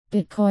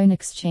Bitcoin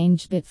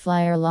exchange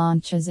bitFlyer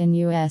launches in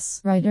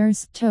US.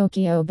 Reuters,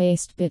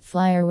 Tokyo-based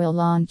bitFlyer will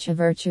launch a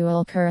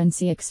virtual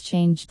currency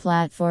exchange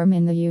platform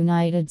in the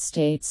United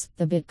States,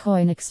 the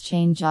Bitcoin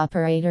exchange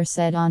operator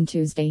said on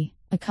Tuesday.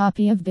 A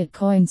copy of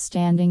Bitcoin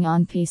standing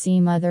on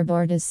PC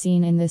motherboard is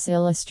seen in this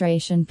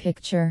illustration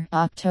picture,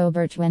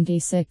 October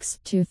 26,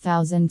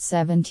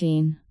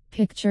 2017.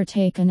 Picture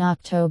taken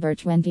October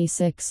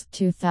 26,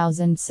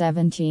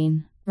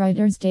 2017.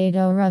 Reuters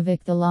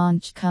Datorovik. The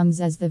launch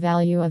comes as the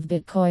value of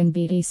Bitcoin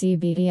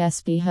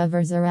BTC/BTC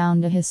hovers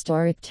around a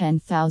historic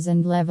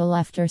 10,000 level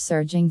after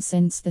surging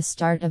since the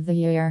start of the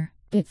year.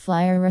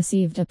 bitFlyer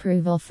received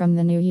approval from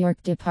the New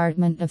York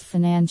Department of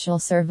Financial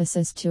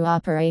Services to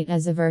operate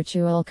as a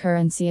virtual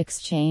currency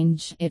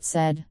exchange, it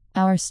said.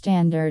 Our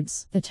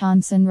standards, the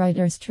Thomson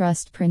Reuters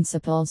Trust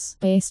Principles,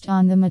 based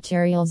on the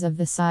materials of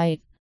the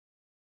site,